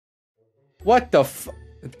What the f?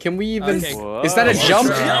 Can we even? Okay. Is that a jump?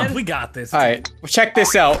 Jump. We got this. All right, check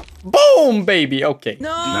this out. Boom, baby. Okay.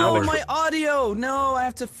 No, my audio. No, I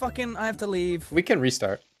have to leave. We can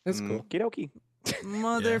restart. That's cool. Okie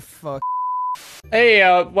Motherfucker. Hey,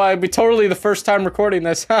 well, we totally the first time recording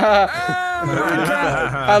this. let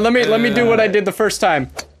me do what I did the first time.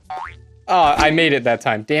 I made it that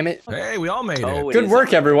time. Damn it. Hey, we all made it. Good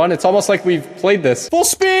work, everyone. It's almost like we've played this. Full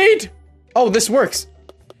speed! Oh, this works.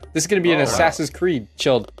 This is gonna be an Assassin's Creed.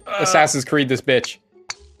 Chilled. Assassin's Creed this bitch.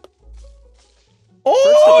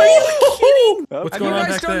 Oh! What's going on back there? Have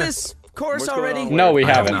you guys done this course already? No, we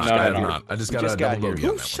haven't. I have not. I just got a double bogey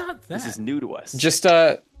on that. Who shot that? This is new to us. Just,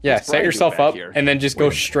 yeah, set yourself up and then just go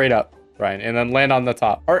straight up, Ryan, and then land on the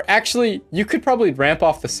top. Or actually, you could probably ramp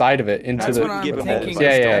off the side of it into the... That's what I'm thinking.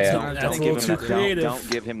 Yeah. That's a little too creative. Don't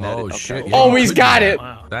give him that. Oh, shit. Oh, he's got it!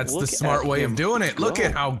 Wow. That's the smart way of doing it. Look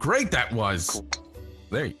at how great that was.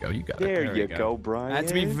 There you go. You got it. There you go, Brian. I have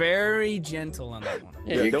to be very gentle on that one.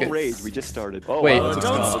 Yeah, Don't rage. We just started. Oh, Wait.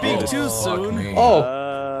 Don't speak too soon.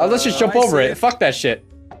 Oh, let's just jump over it. Fuck that shit.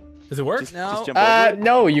 Does it work? Just jump over it.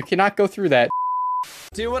 No, you cannot go through that.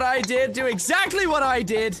 Do what I did. Do exactly what I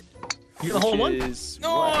did. You the hole one?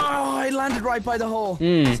 Oh, I landed right by the hole.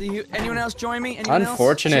 See, anyone else join me? Anyone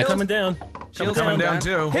Unfortunate. Else? Coming down. I'm coming down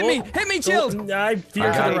too. Hit me, Chilled. I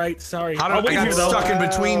veered to the right. Sorry. I got stuck in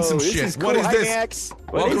between some shit. What is this?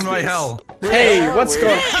 Welcome to my hell. Hey, what's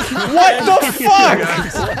going on? What the fuck?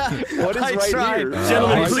 What is right here?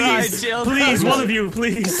 Gentlemen, please, one of you,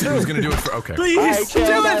 please. Who's gonna do it for? Okay. Please, do it.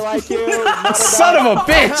 I like you. Son of a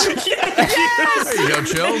bitch! There you go,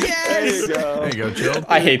 Chill. There you go. There you go, Chill.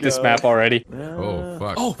 I hate this map already. Oh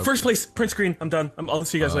fuck. Oh, first place, print screen. I'm done. I'll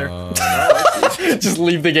see you guys later. Just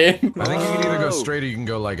leave the game. I think you can either go straight or you can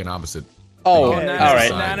go like an opposite. Oh, Yeah, all right.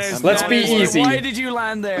 Bananas, Let's be easy. Why did you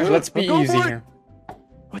land there? Let's be easy here.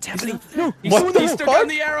 What's happening? What He's the stuck fuck? on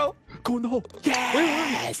the arrow. Go in the hole.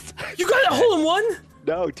 Yes. You got a hole in one?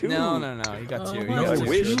 No, two. No, you got two. You I got two.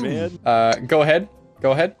 wish, man. Go ahead.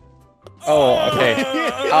 Go ahead. Oh, okay.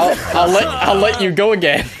 I'll let you go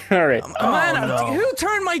again. All right. Man, who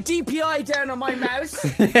turned my DPI down on my mouse?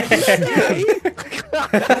 Who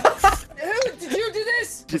did you do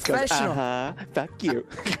this? Just goes, Professional. fuck you.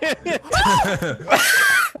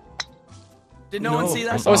 Did no one see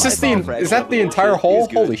that? Oh, is this is that the entire hole?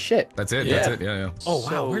 Holy shit. That's it. That's it. Yeah. Oh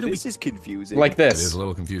wow, where do we? This is confusing. Like It this. is a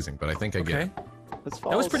little confusing, but I think I get it.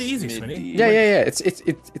 That was pretty easy, Smitty. Yeah.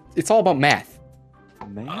 It's all about math.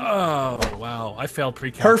 Oh wow, I failed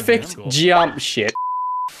pre-calc. Perfect geom shit.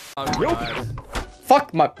 Oh, God.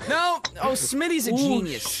 Fuck my. No. Oh, Smitty's a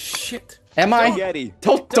genius. Shit. Am I? Spaghetti.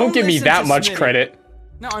 Don't give me listen that to much Smitty. credit.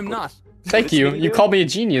 No, I'm not. Thank you. You called me a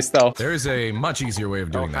genius, though. There is a much easier way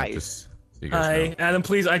of doing that. hi. Just so you guys know. Hi, Adam.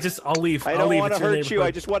 Please, I'll leave. I I'll don't leave. want to It's your hurt you. I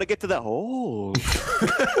neighborhood. just want to get to the hole. I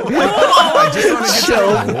just want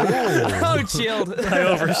to get Oh, Chilled. I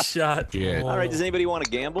overshot. Shit. All right. Does anybody want to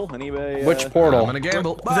gamble? Anybody? Which I'm portal? gonna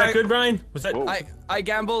gamble. Was that good, Brian? Was that? Whoa. I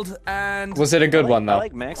gambled and Was it a good one, I though?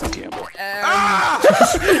 like Max's gamble.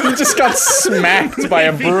 You just got smacked by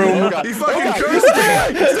a broom. He fucking cursed me.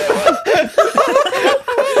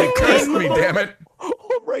 He cursed me, damn it.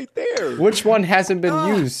 Oh, right there. Which one hasn't been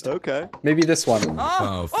used? Okay. Maybe this one.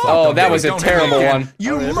 Oh, fuck. Oh, Don't that hit was me, a don't hit me terrible again. one.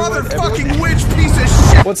 You motherfucking witch piece of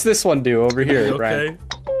shit. What's this one do over here, Brian?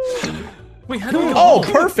 Okay. Wait, how do we go? Oh,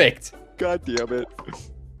 perfect. God damn it.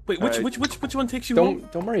 Wait, which one takes you? home?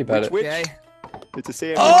 Don't worry about it. Which? Okay. It's a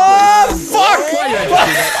sandwich Oh, fuck!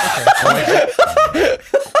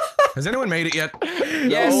 Has anyone made it yet?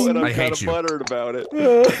 Yes. Oh, and I'm I kind hate of you. buttered about it. I'm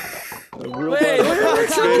real Wait, buttered.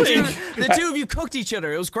 the two of you cooked each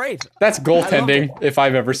other. It was great. That's goaltending, if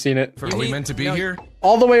I've ever seen it. Are we meant to be here?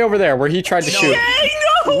 All the way over there, where he tried to shoot. Hey,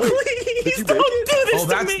 no, please don't do this Oh,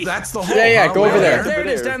 to me. that's the hole. Yeah, huh? go over there. There it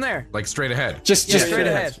is, down there. Like straight ahead. Just Straight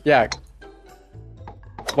ahead. Yeah.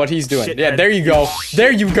 What he's doing. Shit, Yeah, Ed. there you go.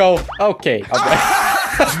 There you go. Okay.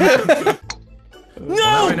 No!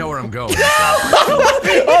 Now I know where I'm going.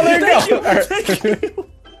 Oh, there you go. All right.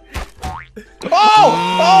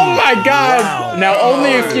 Oh my God! Now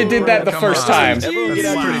only if you did that the Come first on. time. Everyone get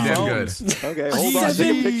out That's your pretty damn phones. good. Okay, hold on.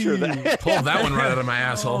 Take a picture of that. Pulled that one right out of my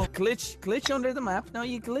asshole. Glitch under the map. No,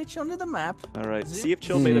 you glitch under the map. All right. See if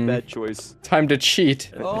Chill made a bad choice. Time to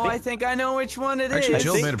cheat. Oh, I think I know which one it is. Actually,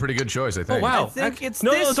 Jill made a pretty good choice, I think. Wow. I think it's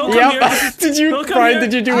No, this don't one. come here. Yep. Did you, Don't come Brian? here.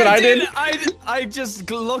 Did you do what I did? I just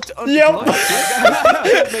looked under. Yep. Made a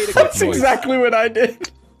good That's choice. exactly what I did.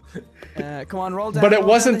 Come on, roll down. But it roll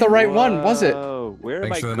wasn't the down. right one, was it? Whoa. Where am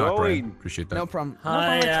Thanks I for the knock, Brian. going? Appreciate that. No problem.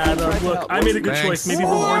 Hi, No problem. Adam. Look, I made a good Thanks. choice. Maybe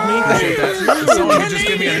reward me. Appreciate that. Someone could just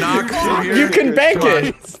give me a knock through here. You can bank Come on.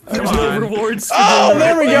 it. There's Come no on. rewards. For Oh, doing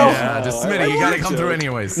there we go. Yeah, just Smitty, you gotta come through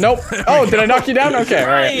anyways. Nope. Oh, did I knock you down? Okay, all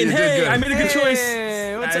right. Brian, did hey, good. I made a good choice.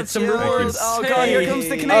 Hey, what's Add up, some Chills? rewards. Oh god, here comes the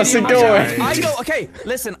Canadian. How's it marshal. going? I go. Okay,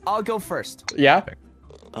 listen, I'll go first. Yeah.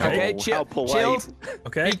 Okay, Oh, chill. how polite. Chilled.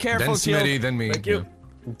 Okay. Be careful, Then Chilled. Smitty, then me. Thank you.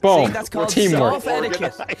 Boom. See, that's called Teamwork. golf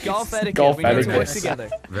etiquette. Golf etiquette. Golf we need to work etiquette. together.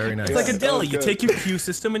 Very nice. It's like a deli. You good. take your queue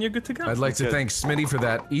system and you're good to go. I'd like to thank Smitty for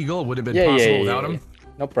that eagle. Would have been Yeah, yeah, possible yeah, without yeah. him.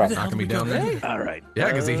 No problem. Knocking me down there. All right.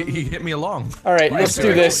 Yeah, because he hit me along. All right, let's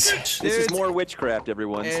do this. This is more witchcraft,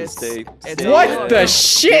 everyone. So It's- stay. it's- stay, What the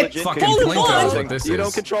shit? legit. Fucking Holy Plinko one! is what this You is.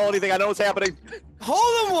 don't control anything. I know what's happening.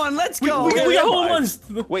 Hole in one. Let's go. We got hole in ones.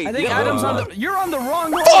 Wait. I think no. Adam's on the. You're on the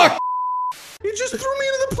wrong hole. Fuck! You just threw me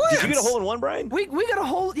into the plants. Did you get a hole in one, Brian? We got a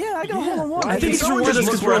hole. Yeah, I got a hole in one. I think it's Someone rewarded us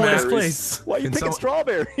just because we're in look last strawberries. place. Why are you Can picking some-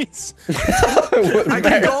 strawberries? I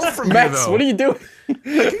can golf from Max, here, though. what are you doing?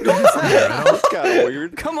 That's kind of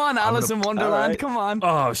weird. Come on, Alice in Wonderland. Alright. Come on.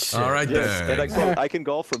 Oh shit. All right, Yes, and then. I can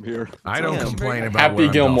golf from here. I don't Damn. complain about Happy where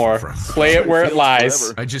I'm Gilmore. golfing from. Play it where it Fields lies.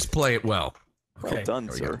 forever. I just play it well. Well Okay. done,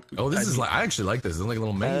 There we go. sir. Oh, this is like I actually like this. It's like a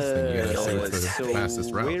little maze thing. You gotta see what's the So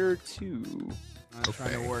fastest route. where to? I'm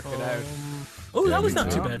trying to work it out. Oh, that was me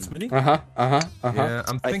not too too. bad, Smitty. Uh-huh, uh-huh, uh-huh. Yeah,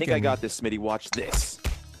 I'm I thinking. think I got this, Smitty. Watch this.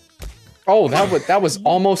 Oh, that was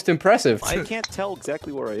almost impressive. I can't tell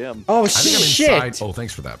exactly where I am. Oh, I think I'm shit. inside. Oh,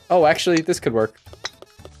 thanks for that. Oh, actually, this could work.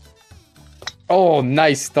 Oh,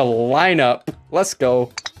 nice. The lineup. Let's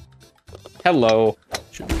go. Hello.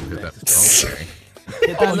 Should be good at that. Okay.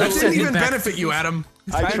 Hit that Oh, that little- didn't hit even back. benefit you, Adam.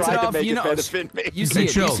 I Bounce it tried to off, make you it know- benefit me. You see Hey,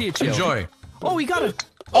 it. chill. You see it, chill. Enjoy. Oh, we got it.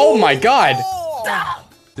 Oh my god.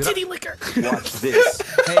 Titty liquor. Watch this.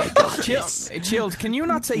 Hey, chill. Hey, chilled. Can you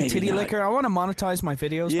not say Maybe titty not. liquor? I want to monetize my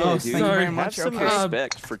videos. Yeah, please. dude. Thank you very Sorry. much. Have some Okay.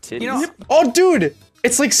 respect for titties. You know, Oh, dude.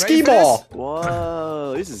 It's like for skee-ball.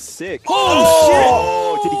 Whoa, this is sick.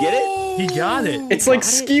 Oh, Oh, did he get it? shit. He got it. It's like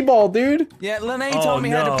skee-ball, dude. yeah, Lene Oh, taught me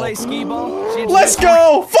how to no. play skee-ball. She Let's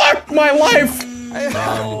go. Fuck my life.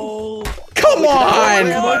 Oh. Come on.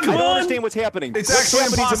 I come don't on. understand what's happening. It's What's actually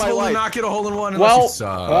happening to my impossible to life? not get a hole in one unless Well, you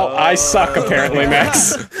suck. well, I suck apparently,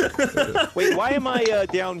 Max. Wait, why am I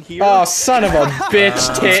down here? Oh, son of a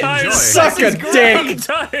bitch, tit. tired of Suck a I'm dick.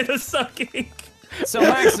 tired of sucking. So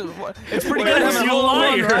Max, it's pretty good having You a hole in one,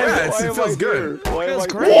 liar. right? Yeah, Why it am feels I good. here? Why am Feels I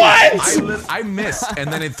great. What? I missed,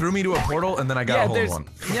 and then it threw me to a portal, and then I got a Yeah, hole in there's one.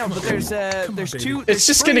 yeah, but there's two. It's There's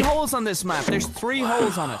just three gonna- holes on this map. There's 3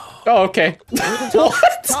 holes on it. Oh, okay.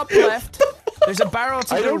 What? Top left. There's a barrel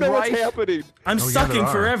to I the don't know right. what's happening. I'm Oh, yeah, sucking there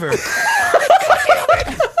are. forever.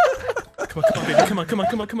 Come on, baby. Come on, come on,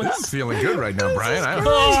 come on, come on. This is feeling good right now, Brian. I don't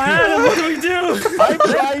Oh, Adam, what do we do? I'm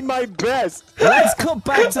trying my best. Let's cut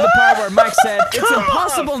back to the part where Max said it's Come on.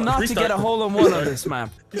 impossible not to Restart. get a hole in one on this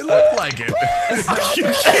map. You look like it.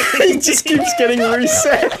 He just keeps getting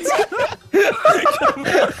reset.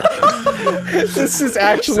 This is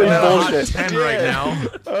actually At a hot bullshit. 10 right now.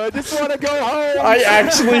 I just want to go home. I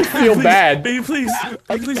actually feel bad. Baby, please.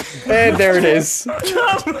 Please. And there it is. Oh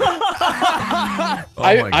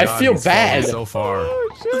I- my I God, feel he's fallen bad. so far.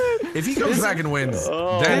 If he comes back and wins, then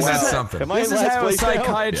wow. that's something. Am I This in is last how a place now?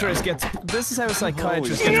 psychiatrist gets. This is how a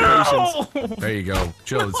psychiatrist gets No! patients. There you go.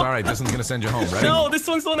 Chill. It's all right. This one's gonna send you home, right? No, this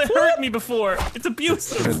one's the one that hurt me before. It's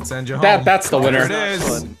abusive. Gonna send you home. That's the winner. There it is.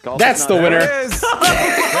 Fun. Golf That's is the not winner. There it is.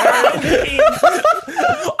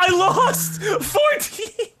 I lost 14.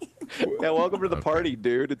 Yeah, welcome to the party,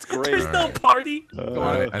 dude. It's great. There's no party. All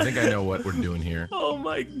right. I think I know what we're doing here. Oh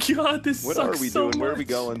my god, this What sucks are we so doing? Where are we much.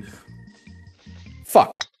 going?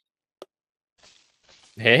 Fuck.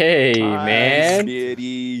 Hey, Hi, man.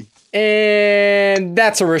 Smitty. And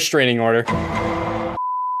that's a restraining order. Whoa,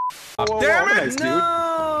 Damn it! nice, dude.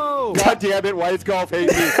 No. God damn it! Why is golf hate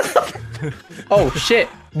me? Oh, shit.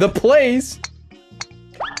 The plays.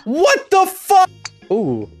 What the fuck?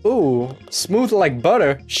 Ooh, ooh. Smooth like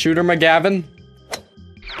butter. Shooter McGavin.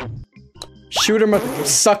 Shooter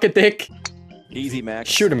suck a dick. Easy, Max.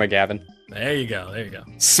 Shooter McGavin. There you go, there you go.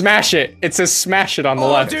 Smash it. It says smash it on the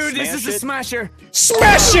Oh, left. dude, this Smash is a it. smasher.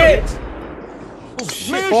 Smash it!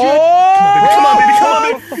 Smash Oh! Come on, baby, come on,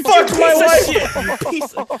 baby. Fuck my Piece of life! shit, you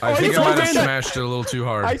piece of- I think I might have open. smashed it a little too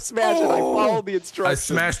hard. I smashed it. I followed the I instructions.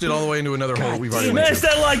 smashed it all the way into another hole we've already went Smash to.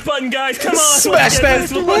 that like button, guys. Come on. Smash that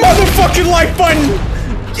let's get this. motherfucking like button!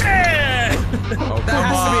 Yeah! Oh,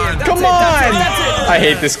 come on. Come on! That's it. I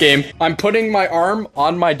hate this game. I'm putting my arm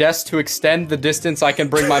on my desk to extend the distance I can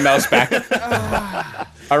bring my mouse back.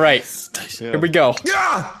 All right, here we go.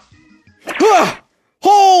 Yeah! Ah!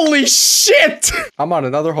 Holy shit! I'm on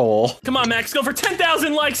another hole. Come on, Max. Go for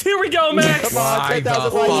 10,000 likes. Here we go, Max. Come on, Why the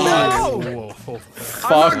 10,000 likes. fuck?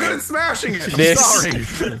 Fuck I'm not good at smashing it. I'm this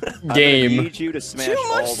sorry. I game. need you to smash Too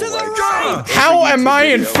much all to the the likes. right. How am I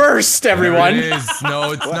in video. first, There everyone? it is.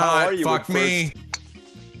 No, it's Well, how are not. you Fuck at me.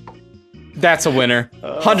 That's a winner. You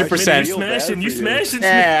 100%. feel bad smashing. You for you. smashing.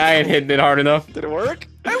 I ain't hitting it hard enough. Did it work?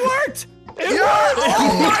 It worked.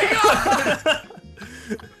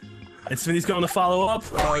 And Smitty's going to follow up.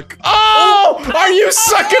 Fuck. Oh! Are you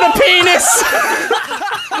sucking a penis?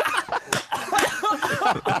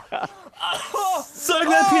 Suck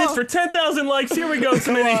that penis for 10,000 likes. Here we go,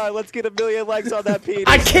 Come Smitty. on, let's get 1 million likes on that penis.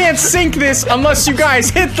 I can't sync this unless you guys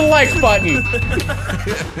hit the like button.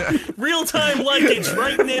 Real-time likeage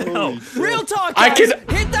right now. Real talk, I guys. can-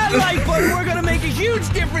 Hit that like button. We're gonna make a huge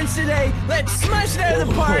difference today. Let's smash it out of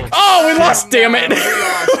the park. Oh, we lost, damn it.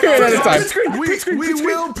 We ran out of time. We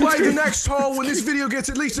will play the next hole when this video gets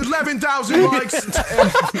at least 11,000 likes.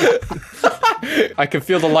 I can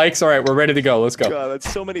feel the likes. All right, we're ready to go. Let's go. God,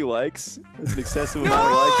 that's so many likes. That's an excessive amount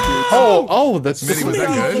of likes, dude. Oh, that's Smitty, was that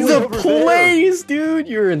good? the Over there. plays, dude.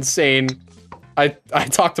 You're insane. I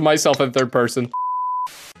talk to myself in third person.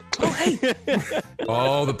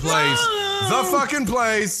 Oh, the plays. The fucking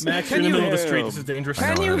plays. Max, you're in the middle of the street. This is dangerous.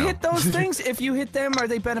 Can I you know. hit those things? If you hit them, are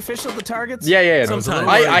they beneficial to targets? Yeah. Sometimes.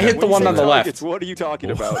 I hit the one on the Targets, left. what are you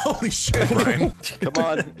talking about? Holy shit, Brian. Come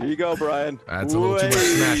on, here you go, Brian. That's a little too much Wait.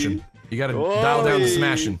 smashing. You gotta dial down the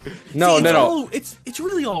smashing. No. Oh, it's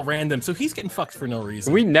really all random. So he's getting fucked for no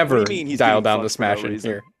reason. We never What do you mean he's dial getting down the fucked for no smashing reason?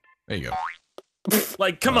 here. There you go.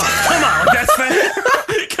 Like, come on, that's fair.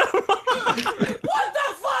 Come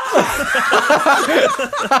on.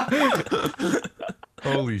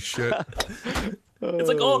 Holy shit. It's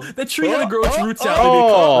like, oh, that tree had to grow its roots out.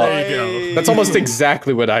 Oh. There you go. That's almost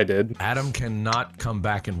exactly what I did. Adam cannot come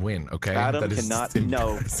back and win, okay? Adam That is cannot.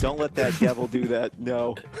 No, don't let that devil do that.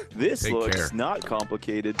 No. This Take looks care. not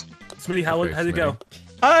complicated. Smitty, how'd it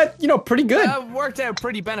go? Pretty good. Worked out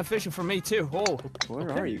pretty beneficial for me too. Oh,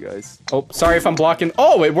 Where are you guys? Oh, sorry if I'm blocking.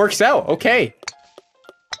 Oh, it works out. Okay.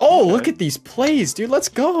 Oh, look at these plays, dude. Let's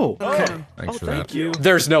go. Okay. Thanks for thank that. you.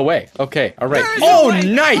 There's no way. Okay, all right. There is Oh, no way.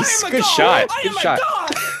 nice. I am a Good god. shot. I Good am a shot.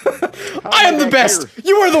 god. I am the best.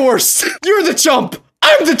 You are the worst. You're the chump.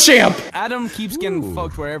 I'm the champ. Adam keeps getting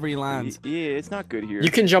fucked wherever he lands. Yeah, it's not good here. You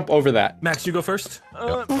can jump over that. Max, you go first.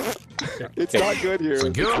 It's not good here. So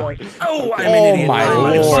go. Oh, I'm Oh an idiot. my I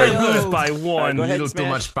Lord. should lose by one. Go ahead Little and too smash,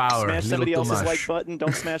 much power. Smash Little somebody too else's much. like button.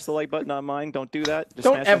 Don't smash the like button on mine. Don't do that. Just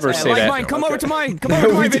Don't smash ever something say else. that. Mine, come over to mine. Come over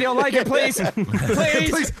to my video. Like it, please.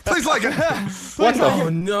 Please. Please like it. What the? Oh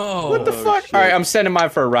no. What the fuck? All right, I'm sending mine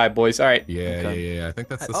for a ride, boys. All right. Yeah. I think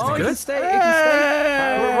that's the Oh, thing. it can stay. It can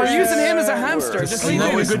stay. We're using him as a hamster. Just leave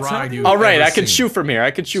him. Slowest ride you've All right, ever I can seen. shoot from here. I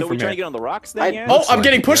can shoot So we from trying to here. get on the rocks then? Yeah? Oh, I'm like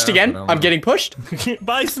getting it, pushed yeah, again. but I don't I'm know. getting pushed.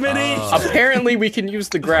 Bye, Smitty. Apparently, we can use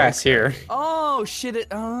the grass here. Oh shit! It.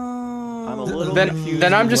 I'm a Oh. little Then confused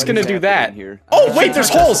I'm with just what gonna is do happening that. Here. Oh wait, there's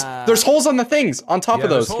holes. There's holes on the things on top Yeah, of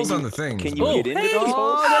there's those. holes on the things. Can you Oh, get into hey. those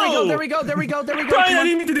holes? Oh, there we go. There we go. There we go. There we go. Brian, Come I on.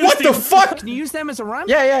 didn't mean to do What this the to you. fuck? Can you use them as a ramp?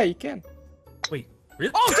 Yeah, you can. Wait,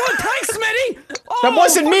 really? Oh, good. Thanks, Smitty. Oh, That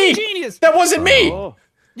wasn't me. fucking Genius. That wasn't me. Oh,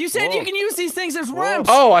 You said you can use these things as ramps.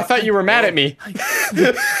 Oh, I thought you were mad at me. He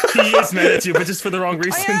is mad at you, but just for the wrong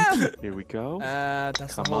reason. I am. here we go.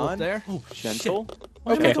 That's the Come hole up on. there. Gentle.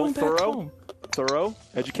 Okay. Gentle, thorough,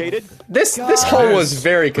 educated. This hole was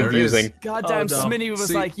very There it is. confusing. Goddamn, Oh, no. Smitty was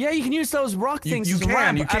See- like, "Yeah, you can use those rock You things as a can.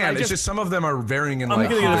 ramp." You And I can. It's just some of them are varying in I'm like.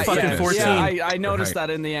 gonna get a height. fucking yeah, 14. Yeah, I noticed Right.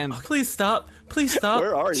 that in the end. Please stop. Please stop.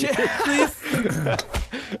 Where are you? Please.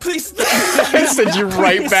 Please stop. I sent you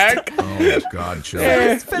right back. Oh God, chill.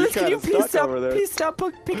 Phyllis, can kinda you please stuck stop? over there. Please stop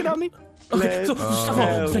picking on me. Okay, so,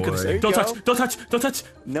 Oh, thank goodness. boy. There you Don't go. touch. Don't touch. Don't touch.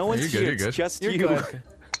 No one's You're good, here. you're It's good. just You're you. good.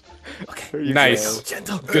 There you Nice. go.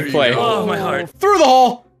 Gentle. Good play. Oh, my heart. Through the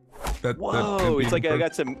hole. That Whoa! could It's be like I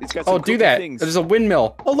got some. It's got some. Oh, do cookie that. Things. There's a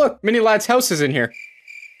windmill. Oh, look. Mini Lad's house is in here.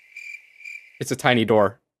 It's a tiny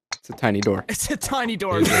door. It's a tiny door. It's a tiny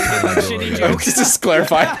door. It's a tiny door, Shitty yeah. joke. Just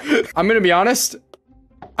clarify. I'm gonna be honest.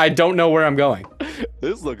 I don't know where I'm going.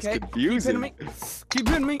 This looks Okay, confusing. Keep hitting me. Keep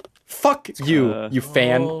hitting me. Fuck you, you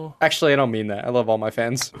fan. Oh. Actually, I don't mean that. I love all my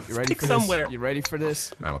fans. You ready Stick somewhere. You ready for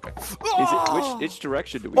this? I'm okay. Is it which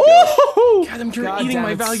direction do we go? Oh! God, you're God eating damn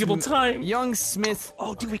my it, valuable Sm- time. Young Smith.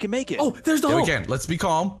 Oh, dude, we can make it. Oh, there's the Yeah, we hole. can. Let's be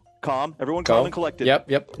calm. Calm. Everyone, Go. calm and collected. Yep.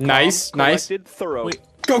 Calm, Nice. collected, thorough. Wait.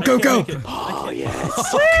 Go, go, go. Oh yes.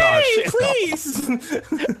 Oh gosh.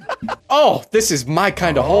 Please. Oh, this is my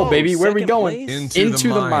kind of hole, baby. Where are we second going? place? Into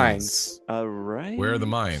the mines. All right. Where are the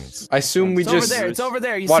mines? I assume we It's just. over there. It's over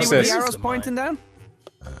there. You Watch see where this. the arrow's pointing down?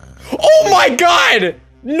 Oh my god!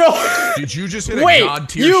 No! Did you just hit a Wait, god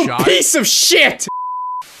tier you shot? piece of shit!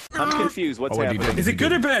 I'm confused. What's Oh, wait, he happening? did. Is it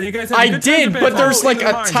good or bad? You guys have I good times did, or bad but times? there's like Either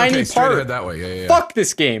a mine's tiny okay, straight part. ahead that way. Yeah. Fuck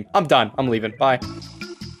this game. I'm done. I'm leaving. Bye.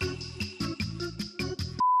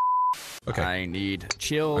 Okay. I need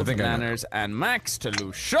Chill, I think I know. Manners, and Max to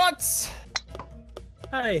lose shots.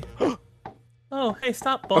 Hey. Oh, hey,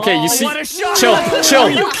 stop, ball. Okay, you see, what a shot!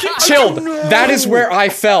 chilled. That is where I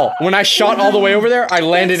fell. When I shot all the way over there, I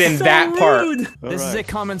landed in So that part. rude. This is a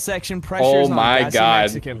comment section. Pressures Oh on my Gassy God.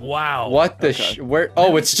 Mexican. Wow. What the where?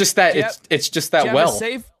 Oh, it's just that. Yep. It's just Do you that have a well.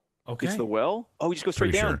 save? Okay. It's the well? Oh, you just go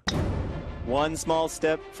straight Pretty down. sure. One small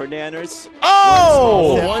step for Nanners.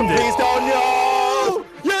 Oh! One day. Please don't, no!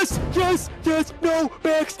 Yes, yes, yes, no,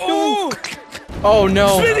 Max, no! Oh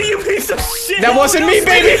no! Smitty, you piece of shit! That wasn't me,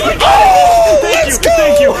 baby! Smitty. Oh! Thank Let's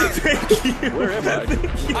you, go! thank you. Where am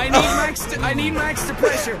I? I need Max to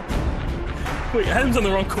pressure. Wait, Adam's on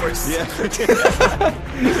the wrong course. Yeah.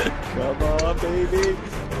 Come on, baby.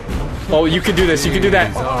 Oh, you can do this. You can do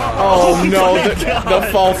that. Oh no! The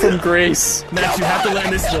fall from grace. Max, you have to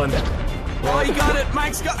land this one. Oh, he got it.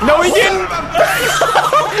 Max got. No, he didn't.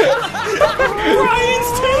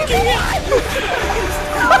 Brian's taking it!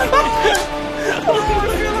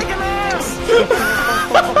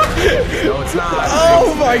 No, it's not.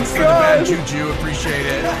 Oh my Thanks for the bad God! juju. Appreciate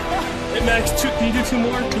it. Hey, Max, can you do two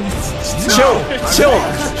more, please? Chill.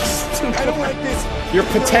 I don't like this. You're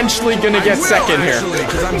potentially gonna get second here.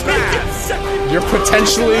 Because I'm bad. You're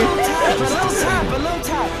potentially. Below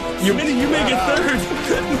tap. Smitty, you may get third.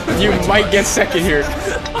 You might get second here.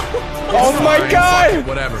 Oh my Fine, fuck God! it,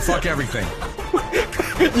 whatever. Fuck everything.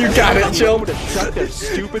 You got it, chill. I'm gonna shut their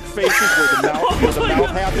stupid faces where the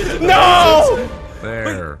mouth happens. No!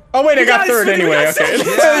 There. Oh wait, I got guys, third we anyway. got Okay. second.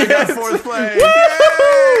 Yeah, I got fourth place.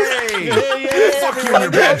 Yay! Fuck you and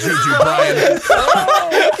your bad juju, Brian.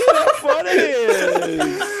 How fun it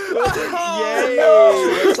is! Yay!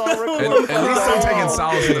 Let's all record. At least I'm taking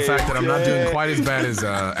solace in the fact that I'm not doing quite as bad as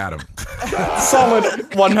Adam.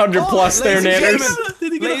 Solid 100 plus there, Nanners.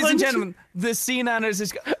 Did he get Ladies and 100? gentlemen, the C Nanners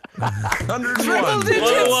is.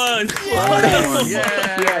 101. 101. Yay!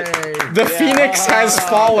 The Phoenix has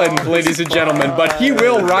fallen, ladies and gentlemen, but he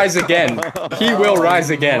will rise again. He will rise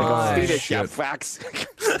again. Phoenix, shit. yeah, facts.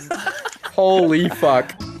 Holy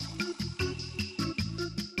fuck.